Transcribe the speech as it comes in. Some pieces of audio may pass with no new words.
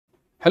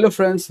Hello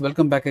friends,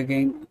 welcome back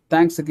again.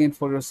 Thanks again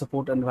for your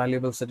support and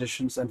valuable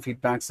suggestions and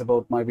feedbacks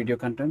about my video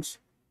contents.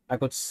 I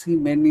could see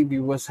many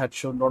viewers had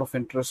shown a lot of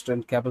interest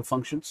in CAPL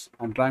functions.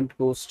 I'm trying to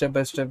go step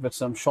by step with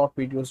some short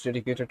videos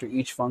dedicated to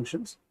each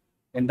functions.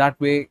 In that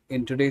way,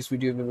 in today's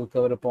video, we will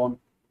cover upon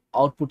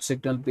output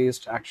signal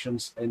based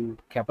actions in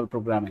CAPL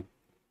programming.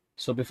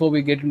 So before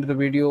we get into the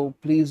video,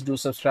 please do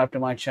subscribe to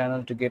my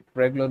channel to get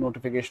regular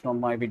notification on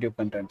my video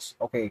contents.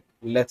 Okay,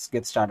 let's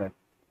get started.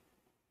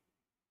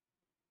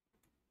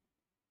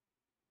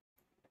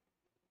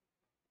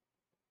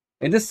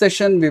 In this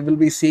session, we will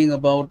be seeing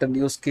about an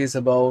use case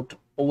about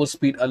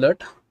overspeed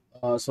alert.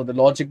 So the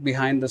logic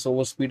behind this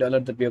overspeed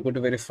alert that we are going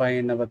to verify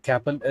in our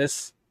CAPL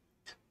is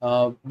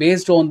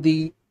based on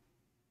the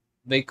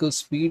vehicle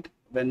speed.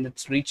 When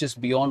it reaches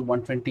beyond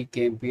 120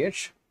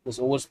 kmph, this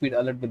overspeed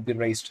alert will be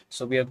raised.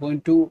 So we are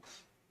going to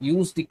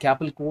use the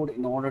CAPL code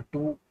in order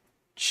to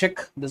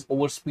check this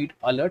overspeed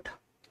alert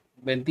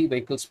when the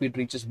vehicle speed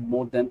reaches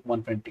more than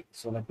 120.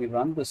 So let me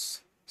run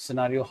this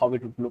scenario, how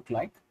it would look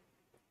like.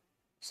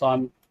 So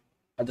I'm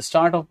at the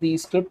start of the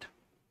script.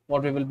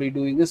 What we will be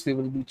doing is we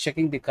will be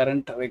checking the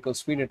current vehicle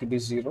speed. It will be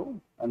 0,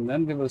 and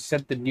then we will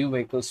set the new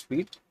vehicle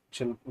speed,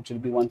 which will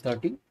be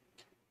 130.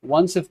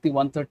 Once if the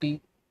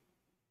 130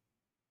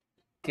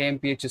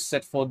 kmph is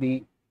set for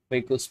the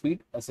vehicle speed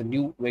as a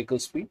new vehicle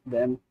speed,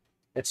 then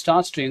it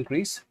starts to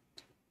increase.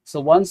 So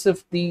once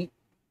if the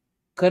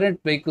current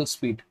vehicle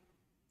speed,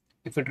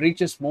 if it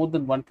reaches more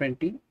than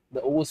 120,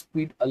 the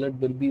overspeed alert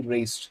will be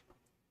raised,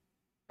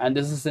 and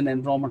this is an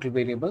environmental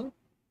variable.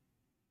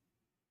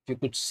 You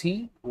could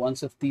see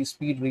once if the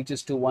speed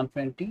reaches to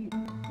 120,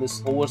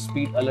 this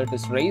overspeed alert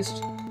is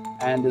raised,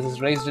 and this is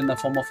raised in the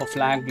form of a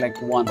flag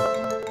like 1.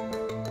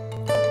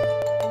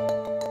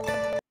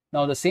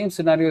 Now the same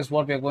scenario is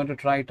what we are going to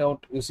try it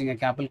out using a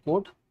CAPL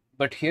code,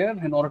 but here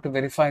in order to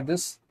verify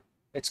this,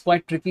 it's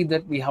quite tricky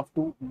that we have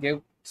to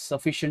give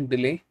sufficient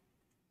delay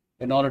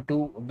in order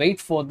to wait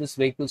for this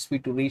vehicle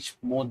speed to reach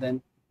more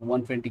than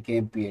 120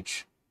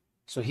 kmph.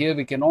 So here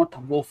we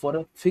cannot go for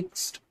a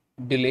fixed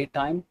delay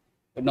time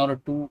in order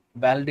to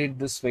validate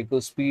this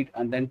vehicle speed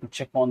and then to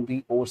check on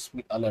the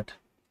overspeed alert.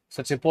 So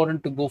it's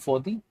important to go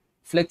for the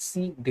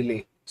flexi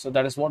delay. So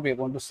that is what we are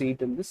going to see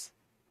it in this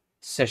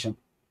session.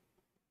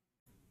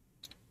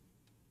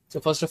 So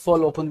first of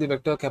all, open the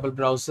vector CAPL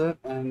browser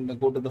and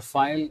go to the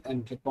file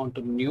and click on to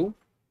new.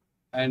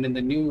 And in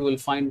the new, you will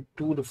find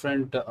two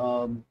different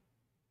file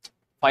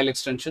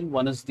extension.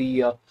 One is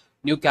the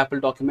new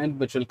CAPL document,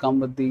 which will come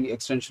with the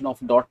extension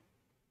of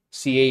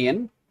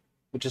 .can,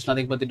 which is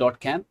nothing but the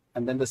 .can,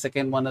 and then the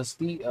second one is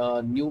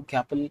the new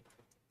CAPL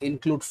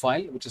include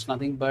file, which is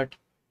nothing but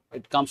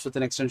it comes with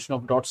an extension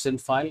of .syn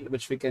file,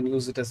 which we can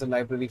use it as a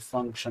library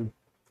function,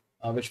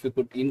 which we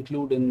could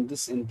include in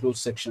this include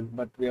section.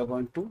 But we are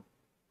going to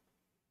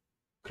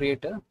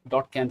create a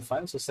 .can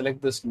file. So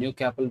select this new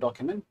CAPL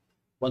document.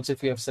 Once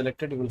if you have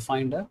selected, you will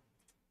find a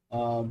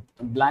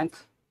blank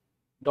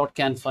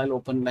 .can file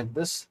open like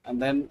this, and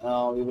then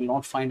you will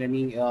not find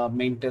any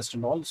main test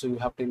and all, so you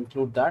have to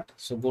include that.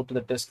 So go to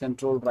the test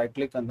control, right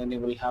click, and then you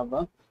will have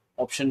a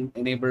option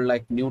enabled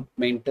like new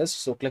main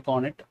test. So click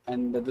on it,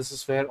 and this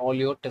is where all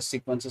your test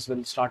sequences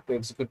will start to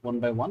execute one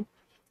by one.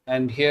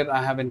 And here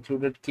I have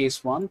included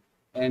case 1,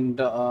 and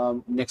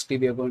nextly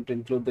we are going to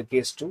include the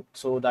case 2.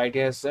 So the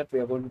idea is that we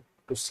are going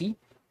to see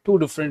two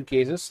different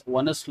cases.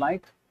 One is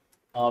like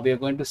we are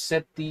going to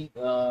set the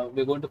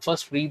we're going to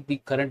first read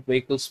the current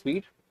vehicle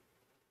speed,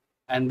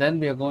 and then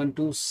we are going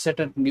to set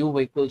a new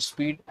vehicle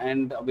speed,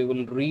 and we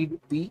will read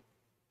the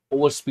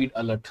overspeed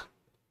alert.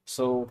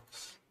 So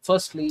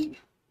firstly,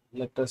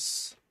 let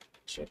us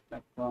check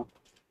that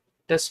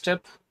test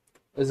step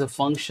is a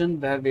function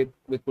where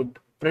we could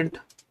print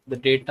the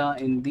data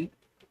in the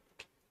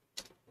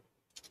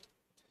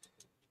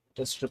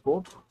test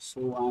report.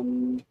 So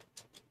I'm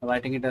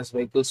writing it as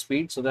vehicle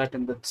speed, so that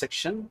in the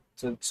section,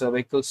 so it's a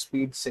vehicle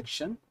speed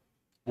section,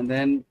 and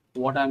then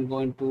what I'm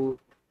going to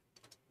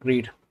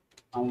read,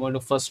 I'm going to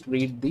first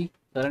read the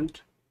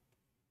current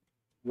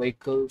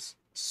vehicle's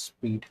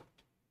speed.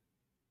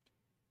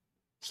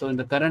 So in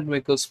the current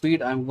vehicle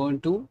speed, I'm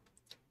going to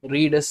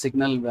read a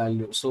signal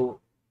value. So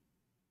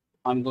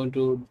I'm going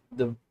to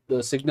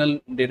the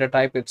signal data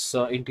type, it's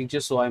integer,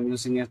 so I'm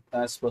using it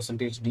as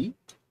 %d.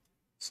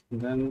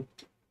 Then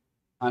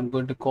I'm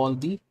going to call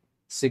the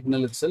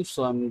signal itself.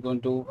 So I'm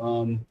going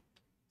to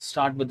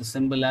start with the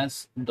symbol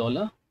as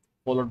dollar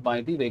followed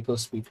by the vehicle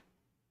speed.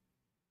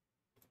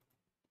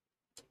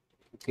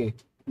 Okay,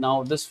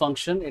 now this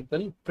function, it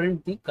will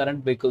print the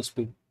current vehicle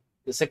speed.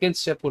 The second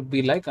step would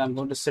be like I'm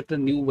going to set a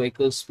new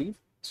vehicle speed.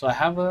 So I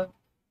have a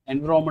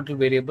environmental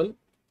variable.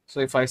 So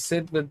if I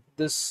set with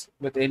this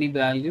with any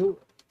value,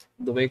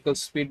 the vehicle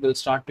speed will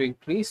start to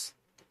increase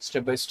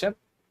step by step.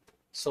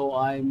 So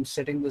I'm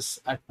setting this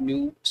at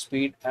new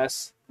speed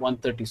as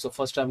 130. So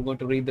first I'm going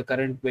to read the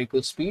current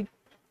vehicle speed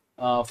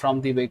from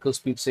the vehicle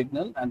speed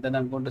signal, and then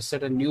I'm going to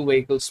set a new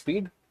vehicle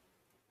speed.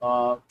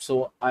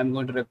 So I'm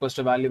going to request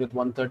a value with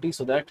 130,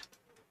 so that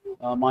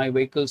my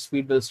vehicle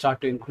speed will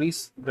start to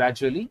increase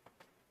gradually.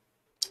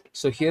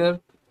 So here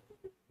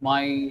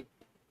my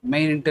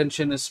main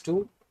intention is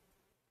to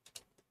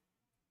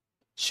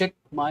check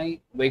my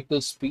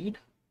vehicle speed.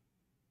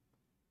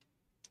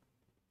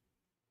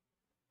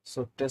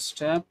 So test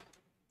tab,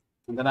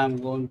 and then I'm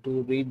going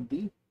to read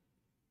the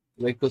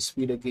vehicle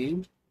speed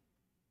again.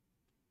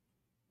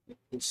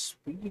 Vehicle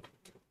speed.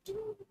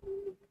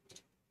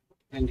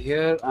 And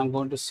here I'm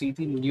going to see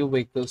the new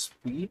vehicle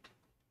speed.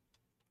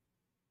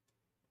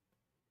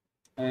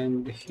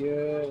 And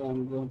here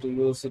I'm going to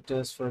use it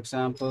as, for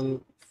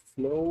example,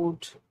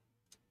 float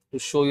to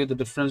show you the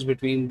difference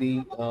between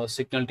the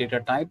signal data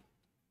type.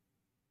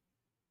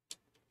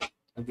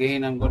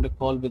 Again, I'm going to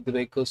call with the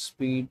vehicle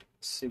speed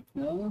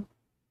signal.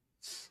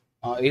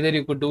 Either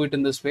you could do it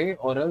in this way,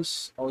 or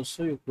else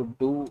also you could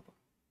do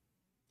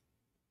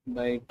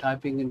by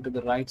typing into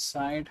the right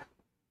side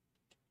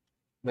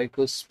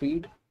vehicle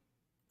speed,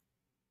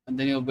 and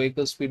then your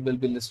vehicle speed will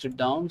be listed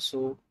down.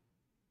 So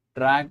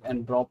drag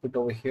and drop it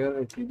over here,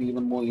 it will be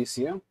even more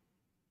easier.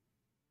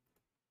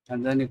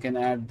 And then you can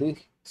add the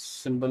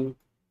symbol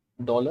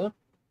dollar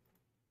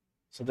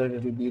so that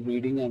it will be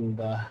reading and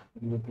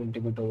you'll be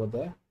printing it over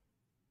there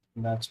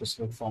in that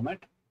specific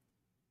format.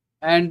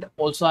 And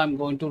also I'm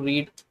going to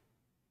read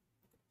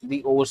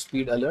the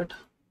overspeed alert.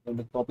 I'm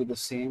going to copy the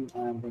same,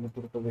 I'm going to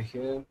put it over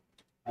here,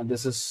 and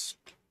this is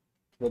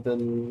with a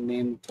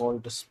name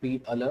called the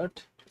speed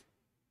alert.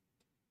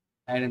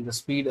 And in the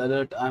speed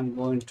alert, I'm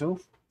going to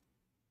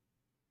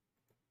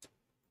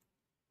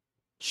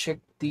check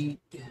the,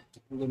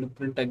 I'm going to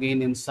print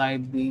again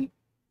inside the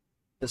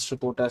test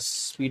report as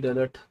speed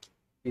alert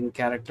in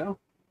character,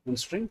 in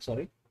string,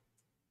 sorry.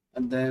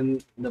 And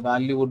then the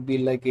value would be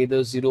like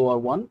either 0 or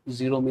 1.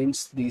 0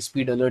 means the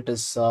speed alert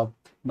is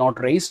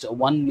not raised.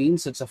 1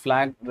 means it's a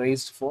flag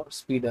raised for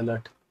speed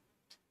alert.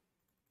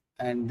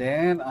 And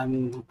then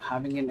I'm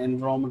having an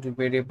environmental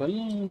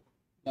variable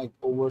like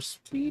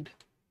overspeed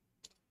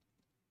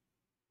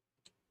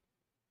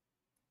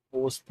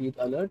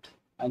alert,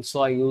 and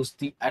so I use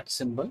the @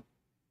 symbol.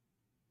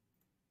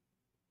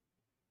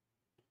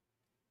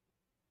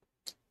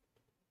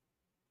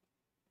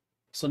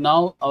 So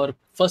now our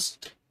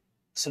first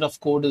set of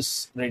code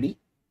is ready.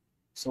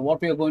 So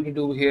what we are going to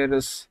do here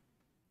is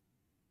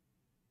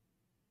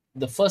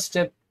the first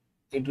step,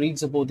 it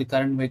reads about the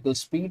current vehicle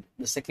speed.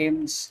 The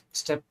second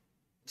step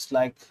is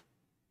like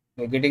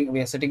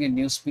we are setting a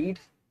new speed.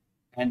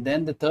 And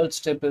then the third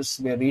step is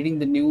we are reading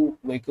the new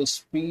vehicle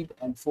speed,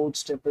 and fourth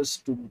step is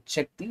to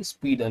check the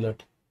speed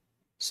alert.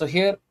 So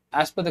here,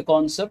 as per the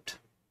concept,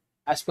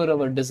 as per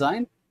our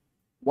design,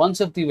 once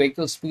if the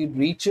vehicle speed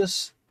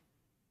reaches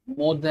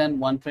more than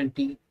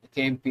 120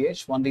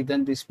 kmph, only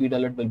then the speed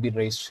alert will be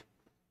raised.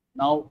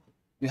 Now,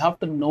 you have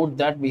to note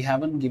that we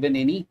haven't given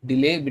any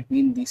delay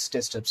between these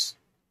test steps.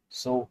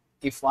 So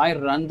if I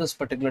run this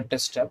particular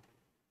test step,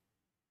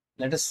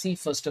 let us see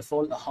first of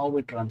all how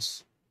it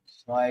runs.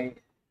 So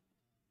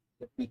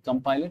let me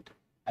compile it.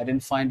 I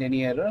didn't find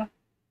any error.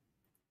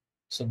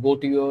 So go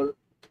to your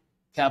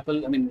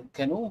CAPL,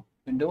 Kano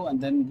window, and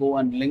then go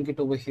and link it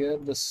over here.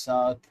 This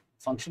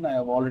function, I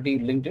have already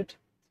linked it.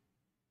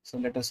 So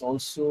let us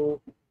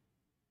also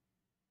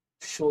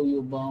show you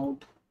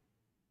about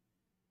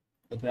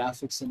the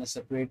graphics in a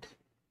separate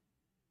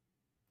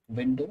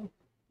window,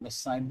 the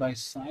side by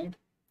side.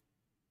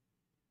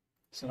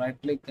 So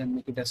right click and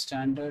make it as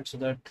standard so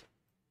that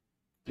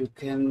you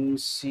can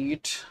see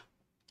it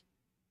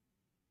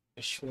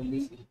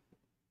visually.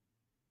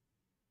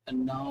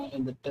 And now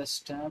in the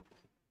test tab,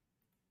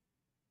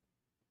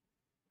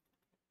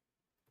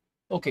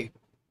 okay.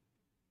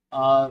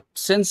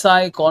 Since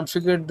I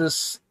configured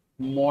this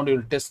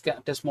module, test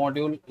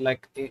module,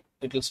 like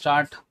it will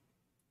start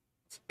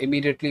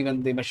immediately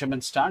when the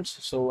measurement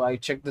starts. So I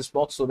check this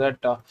box so that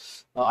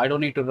I don't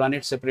need to run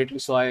it separately.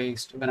 So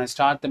when I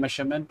start the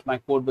measurement, my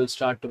code will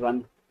start to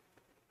run.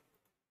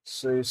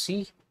 So you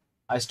see,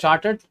 I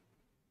started,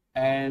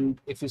 and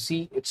if you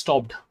see, it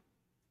stopped.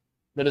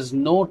 There is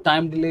no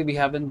time delay we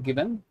haven't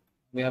given.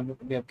 We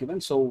have given.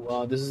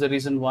 So this is the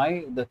reason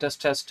why the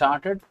test has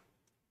started.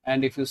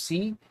 And if you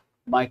see,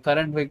 my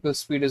current vehicle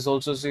speed is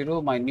also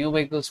 0. My new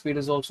vehicle speed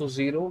is also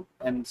 0,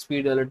 and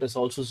speed alert is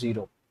also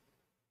 0.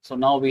 So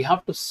now we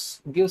have to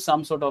give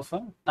some sort of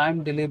a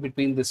time delay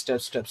between these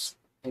steps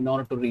in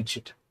order to reach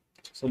it.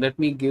 So let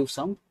me give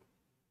some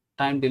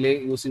time delay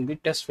using the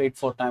test wait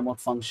for timeout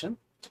function.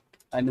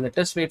 And in the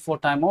test wait for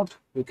timeout,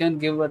 you can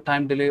give a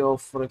time delay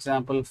of, for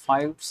example,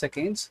 5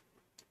 seconds.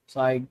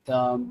 So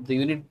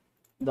the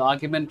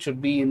argument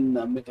should be in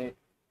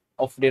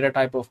of data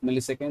type of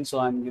milliseconds. So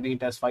I'm giving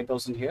it as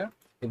 5000 here.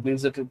 It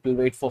means that it will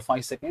wait for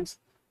 5 seconds.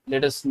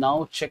 Let us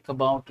now check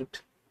about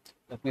it.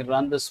 Let me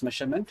run this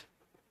measurement.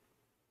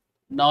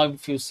 Now,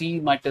 if you see,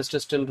 my test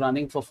is still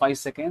running for 5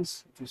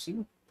 seconds. If you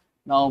see,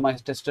 now my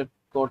tester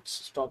got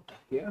stopped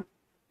here.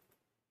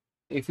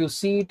 If you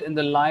see it in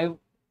the live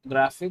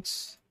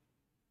graphics,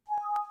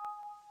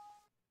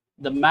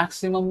 the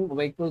maximum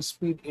vehicle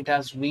speed it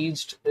has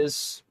reached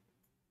is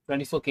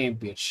 24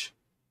 kmph.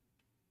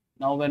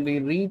 Now, when we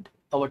read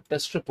our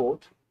test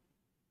report,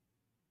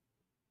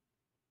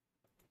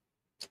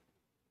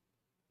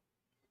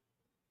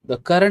 the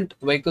current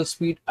vehicle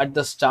speed at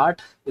the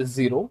start is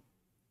 0,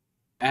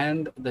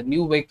 and the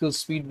new vehicle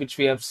speed which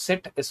we have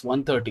set is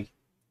 130.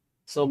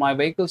 So my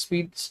vehicle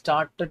speed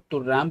started to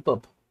ramp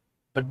up,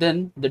 but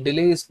then the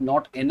delay is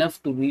not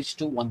enough to reach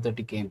to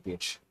 130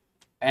 kmph.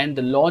 And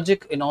the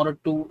logic in order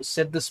to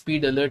set the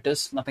speed alert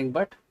is nothing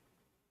but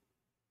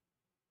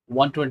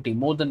 120,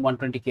 more than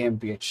 120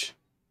 kmph.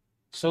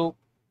 So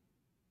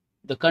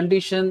the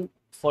condition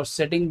for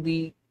setting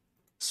the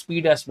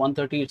speed as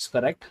 130 it's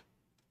correct,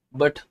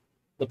 but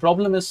the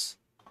problem is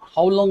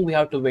how long we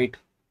have to wait.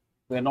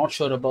 We are not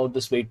sure about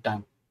this wait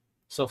time.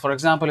 So for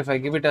example, if I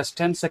give it as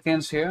 10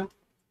 seconds here,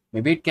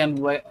 maybe it can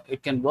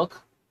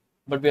work,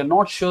 but we are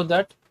not sure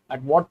that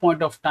at what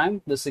point of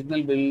time the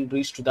signal will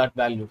reach to that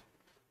value.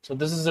 So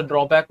this is a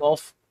drawback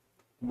of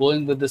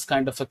going with this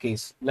kind of a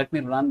case. Let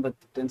me run with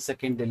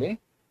 10-second delay.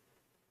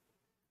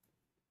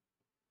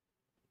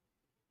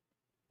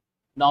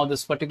 Now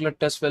this particular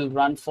test will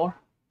run for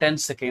 10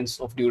 seconds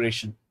of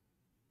duration,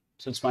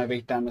 since my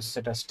wait time is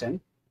set as 10.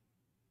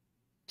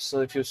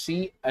 So if you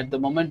see, at the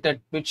moment at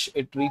which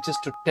it reaches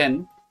to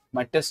 10,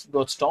 my test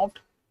got stopped,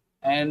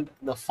 and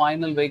the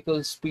final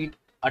vehicle speed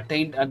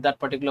attained at that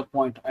particular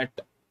point at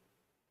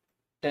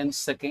 10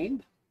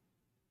 second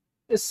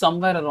is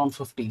somewhere around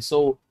 50.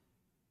 So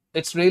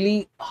it's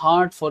really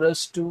hard for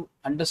us to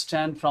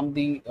understand from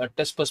the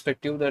test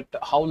perspective that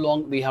how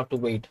long we have to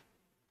wait.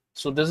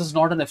 So this is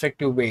not an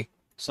effective way.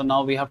 So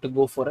now we have to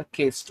go for a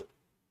case 2.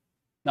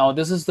 Now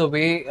this is the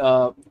way,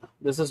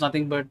 this is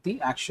nothing but the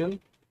actual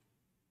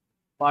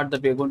part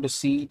that we are going to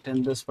see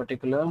in this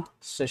particular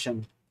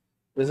session.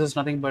 This is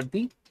nothing but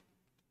the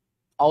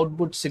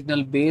output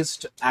signal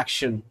based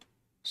action.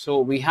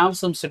 So we have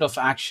some set of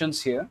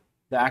actions here.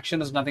 The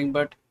action is nothing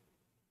but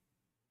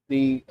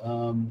the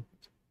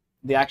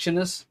action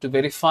is to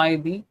verify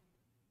the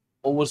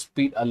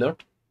overspeed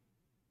alert,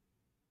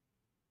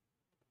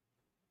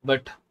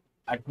 but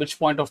at which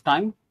point of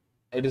time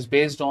it is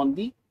based on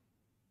the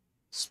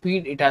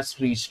speed it has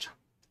reached,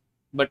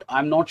 but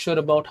I'm not sure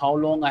about how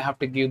long I have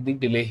to give the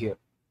delay here.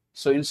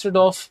 So instead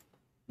of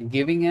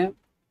giving a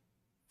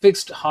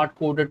fixed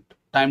hard-coded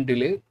time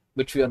delay,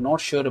 which we are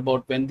not sure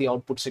about when the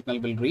output signal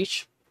will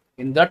reach,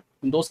 in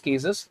those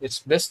cases, it's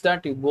best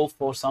that you go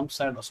for some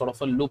sort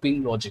of a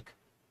looping logic.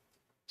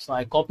 So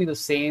I copy the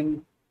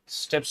same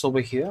steps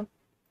over here.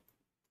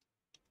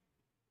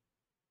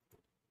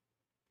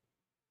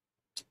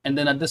 And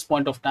then at this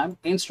point of time,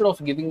 instead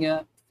of giving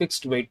a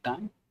fixed wait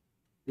time,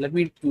 let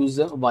me use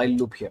a while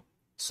loop here.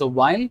 So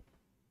while,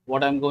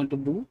 what I'm going to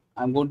do,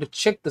 I'm going to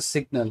check the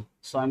signal.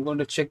 So I'm going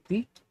to check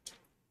the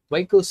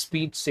vehicle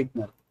speed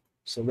signal.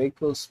 So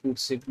vehicle speed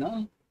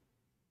signal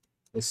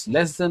is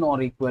less than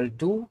or equal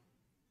to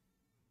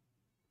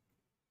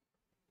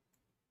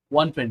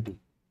 120,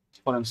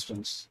 for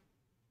instance.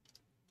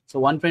 So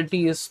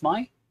 120 is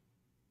my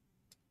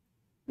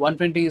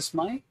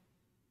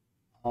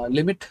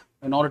limit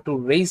in order to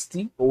raise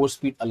the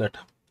overspeed alert.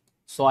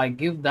 So I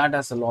give that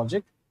as a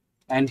logic,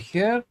 and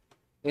here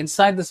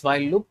inside this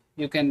while loop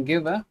you can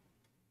give a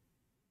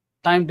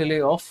time delay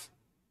of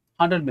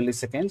 100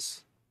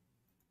 milliseconds.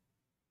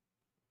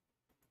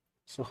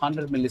 So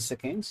 100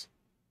 milliseconds,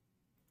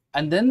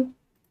 and then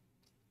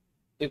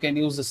you can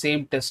use the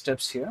same test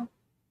steps here.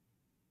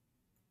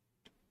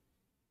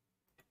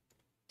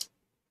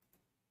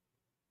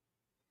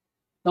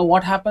 Now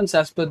what happens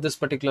as per this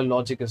particular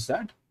logic is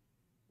that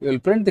you will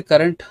print the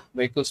current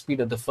vehicle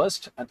speed at the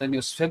first, and then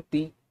you set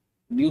the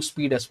new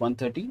speed as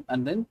 130,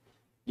 and then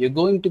you're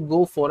going to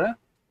go for a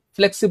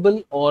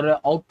flexible or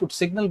a output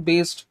signal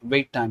based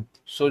wait time.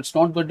 So it's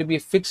not going to be a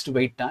fixed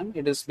wait time.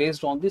 It is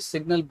based on the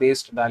signal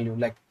based value.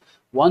 Like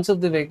once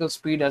of the vehicle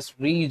speed has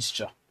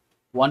reached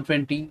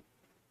 120,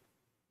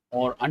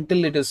 or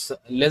until it is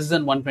less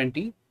than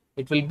 120,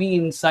 it will be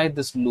inside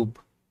this loop.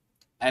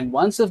 And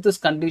once if this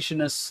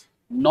condition is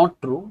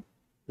not true,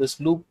 this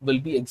loop will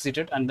be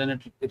exited, and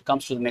then it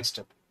comes to the next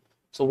step.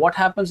 So what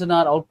happens in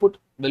our output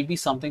will be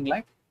something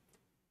like,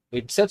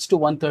 it sets to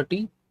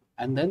 130,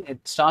 and then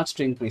it starts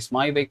to increase.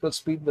 My vehicle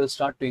speed will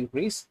start to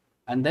increase,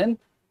 and then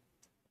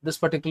this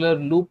particular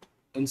loop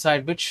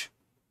inside which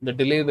the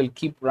delay will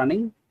keep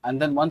running,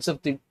 and then once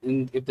if the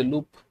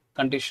loop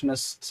condition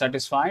is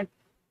satisfied,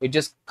 it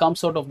just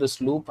comes out of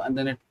this loop, and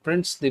then it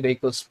prints the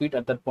vehicle speed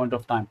at that point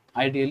of time.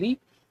 Ideally,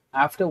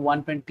 after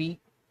 120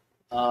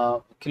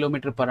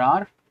 kilometer per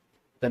hour,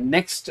 the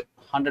next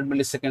 100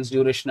 milliseconds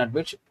duration at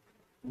which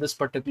this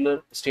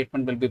particular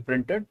statement will be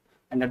printed,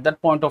 and at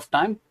that point of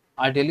time,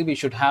 ideally we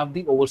should have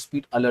the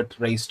overspeed alert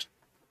raised.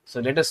 So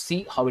let us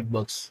see how it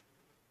works.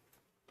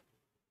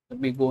 Let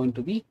me go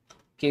into the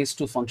case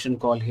 2 function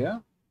call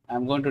here.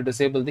 I'm going to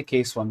disable the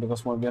case 1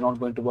 because we are not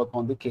going to work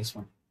on the case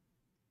 1.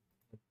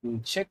 Let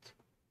me check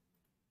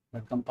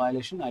the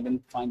compilation. I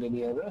didn't find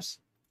any errors.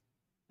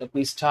 Let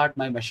me start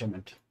my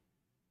measurement.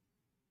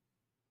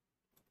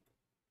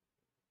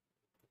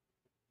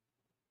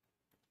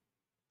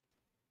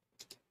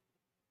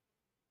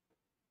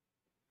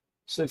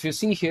 So if you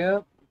see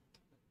here,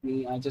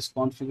 I just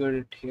configured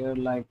it here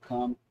like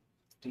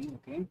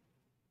okay.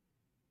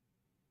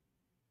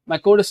 my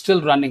code is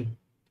still running.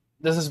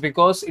 This is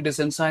because it is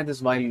inside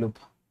this while loop,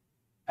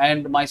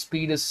 and my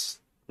speed is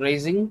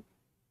raising,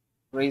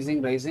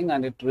 raising,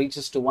 and it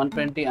reaches to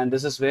 120, and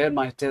this is where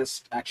my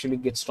test actually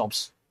gets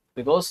stops,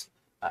 because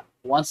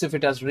once if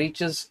it has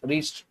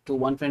reached to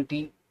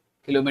 120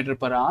 kilometer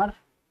per hour,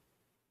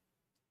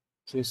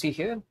 so you see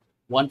here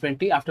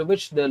 120, after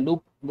which the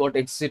loop got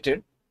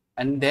exited,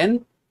 and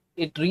then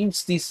it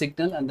reads the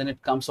signal, and then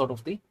it comes out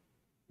of the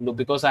loop,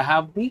 because I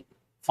have the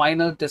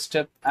final test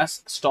step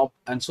as stop,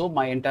 and so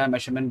my entire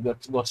measurement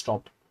got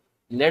stopped.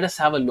 Let us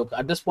have a look.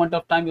 At this point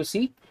of time, you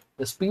see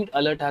the speed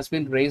alert has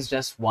been raised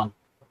as 1.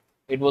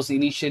 It was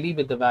initially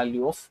with the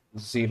value of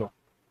 0.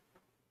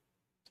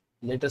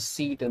 Let us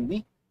see it in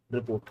the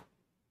report.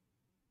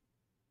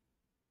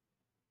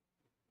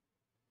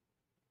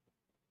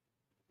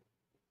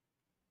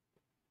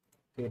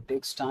 Okay, it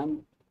takes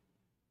time.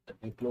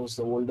 Let me close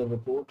the older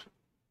report.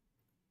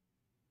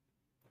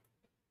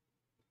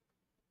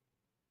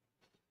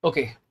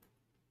 Okay,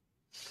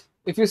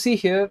 if you see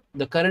here,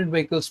 the current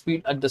vehicle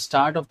speed at the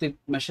start of the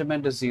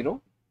measurement is 0,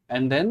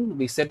 and then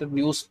we set a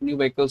new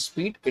vehicle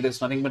speed. It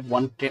is nothing but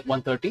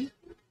 130,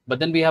 but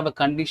then we have a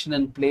condition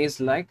in place,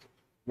 like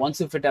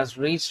once if it has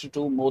reached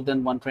to more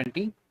than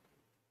 120,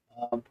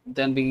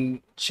 then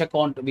we check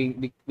on,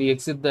 we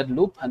exit that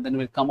loop, and then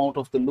we'll come out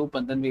of the loop,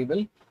 and then we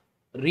will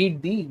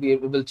we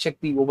will check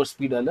the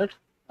overspeed alert,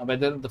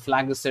 whether the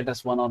flag is set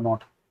as 1 or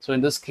not. So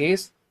in this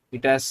case,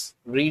 it has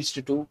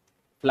reached to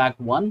flag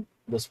 1.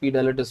 The speed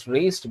alert is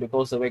raised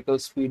because the vehicle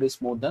speed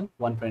is more than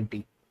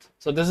 120.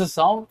 So this is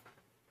how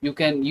you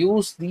can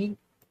use the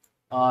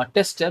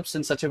test steps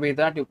in such a way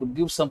that you could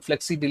give some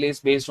flexi delays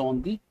based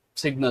on the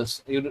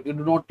signals. You do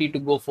not need to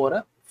go for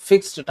a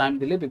fixed time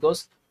delay,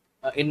 because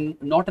in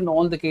not in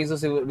all the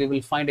cases we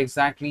will find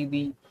exactly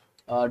the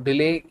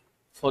delay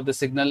for the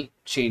signal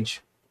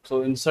change.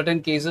 So in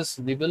certain cases,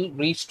 we will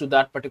reach to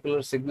that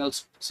particular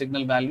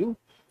signal value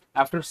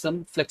after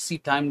some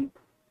flexi time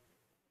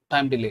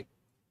delay.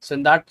 So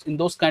in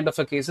those kind of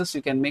a cases,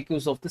 you can make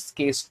use of this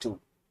case too.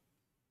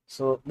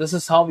 So this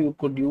is how you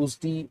could use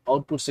the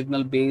output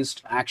signal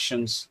based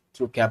actions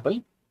through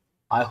CAPL.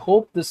 I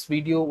hope this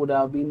video would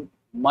have been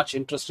much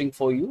interesting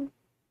for you.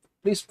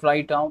 Please try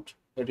it out.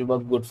 It will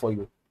work good for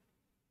you.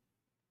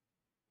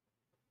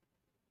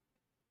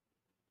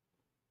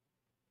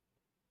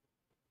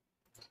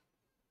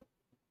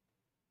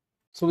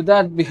 So with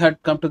that, we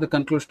had come to the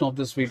conclusion of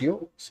this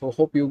video. So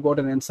hope you got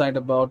an insight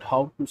about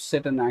how to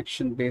set an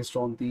action based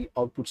on the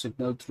output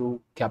signal through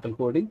CAPL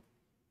coding.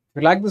 If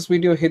you like this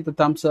video, hit the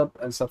thumbs up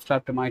and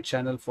subscribe to my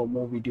channel for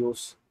more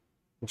videos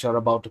which are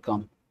about to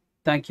come.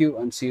 Thank you,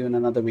 and see you in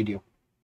another video.